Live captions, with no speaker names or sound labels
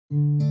Hey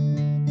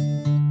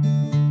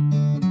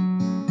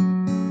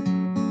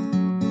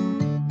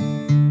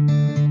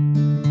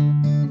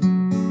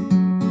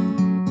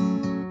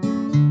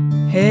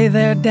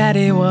there,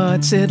 Daddy,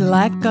 what's it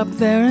like up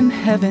there in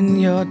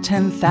heaven? You're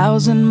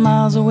 10,000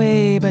 miles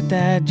away, but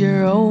Dad,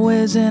 you're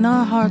always in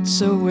our hearts,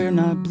 so we're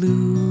not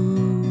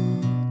blue.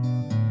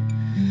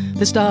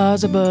 The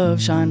stars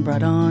above shine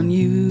bright on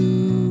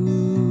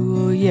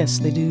you, oh yes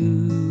they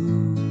do.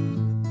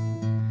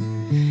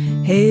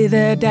 Hey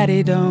there,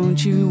 Daddy,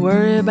 don't you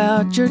worry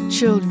about your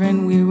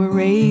children. We were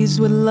raised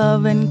with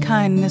love and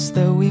kindness,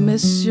 though we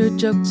miss your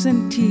jokes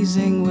and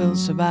teasing, we'll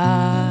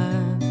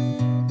survive.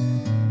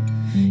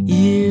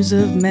 Years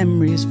of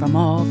memories from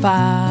all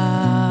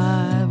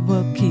five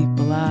we'll keep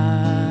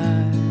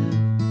alive.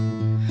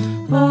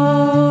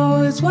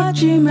 Oh, it's what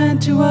you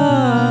meant to us.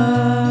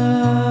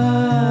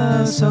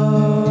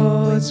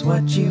 Oh, it's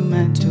what you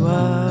meant to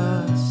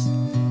us.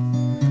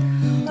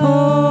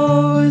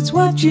 Oh, it's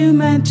what you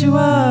meant to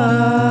us.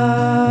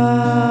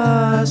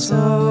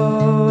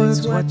 Oh,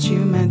 it's what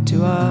you meant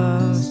to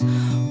us.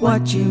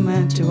 What you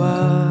meant to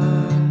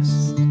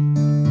us.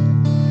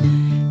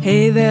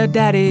 Hey there,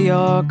 Daddy,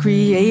 your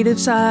creative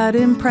side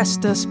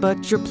impressed us,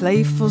 but your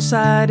playful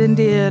side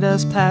endeared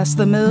us past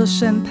the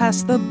milk and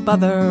past the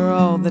butter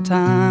all the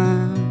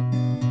time.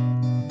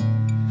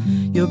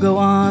 You'll go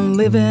on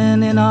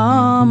living in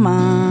our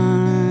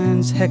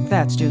minds, heck,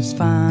 that's just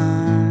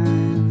fine.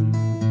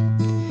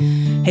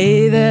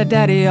 Hey there,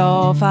 Daddy,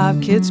 all 5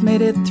 kids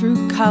made it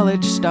through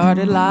college,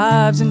 started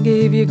lives and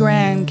gave you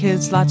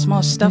grandkids, lots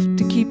more stuff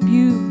to keep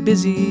you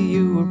busy,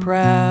 you were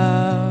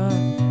proud.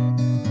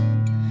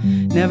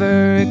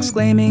 Never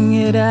exclaiming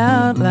it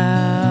out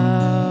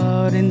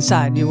loud,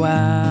 inside you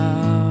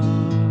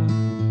out.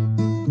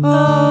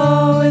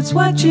 Oh, it's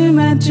what you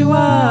meant to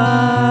us.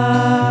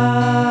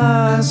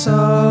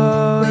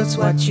 Oh, it's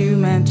what you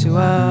meant to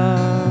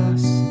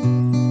us.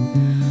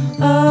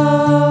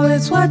 Oh,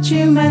 it's what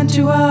you meant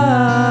to us.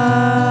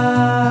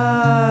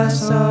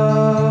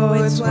 Oh,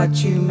 it's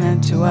what you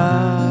meant to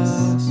us.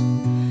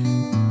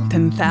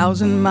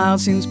 10,000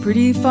 miles seems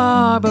pretty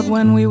far, but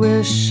when we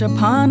wish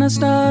upon a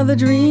star, the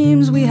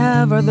dreams we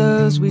have are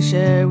those we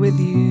share with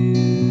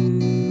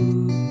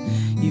you.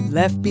 You've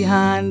left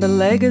behind a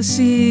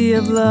legacy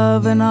of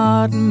love and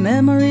art and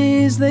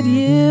memories that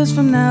years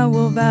from now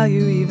will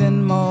value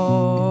even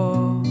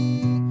more.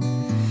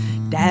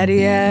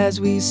 Daddy, as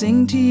we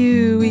sing to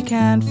you, we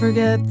can't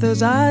forget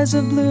those eyes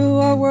of blue.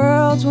 Our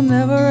worlds will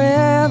never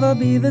ever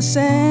be the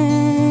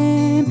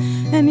same,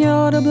 and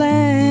you're to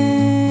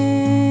blame.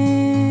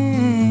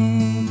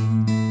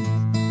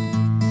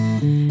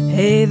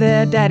 Hey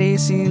there, Daddy,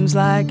 seems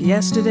like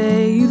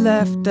yesterday you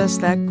left us.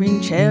 That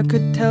green chair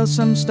could tell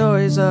some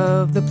stories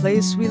of the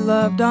place we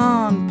loved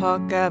on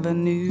Park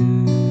Avenue.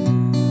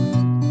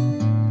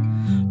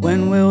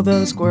 When will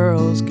those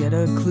squirrels get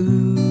a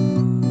clue?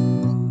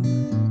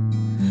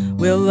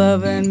 We'll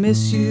love and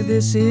miss you,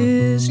 this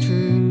is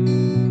true.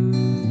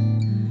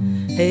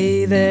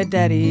 Hey there,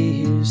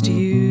 Daddy, here's to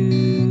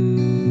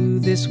you.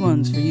 This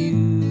one's for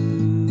you.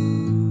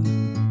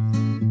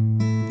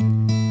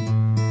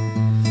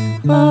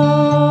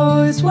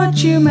 Oh, it's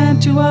what you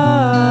meant to us.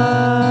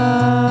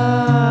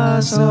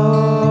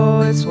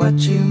 Oh, it's what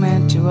you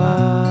meant to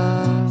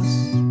us.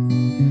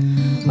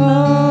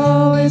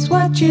 Oh, it's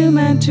what you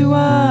meant to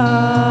us.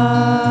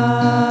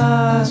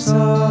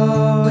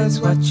 Oh, it's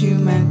what you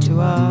meant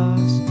to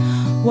us.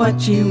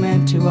 What you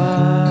meant to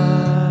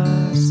us.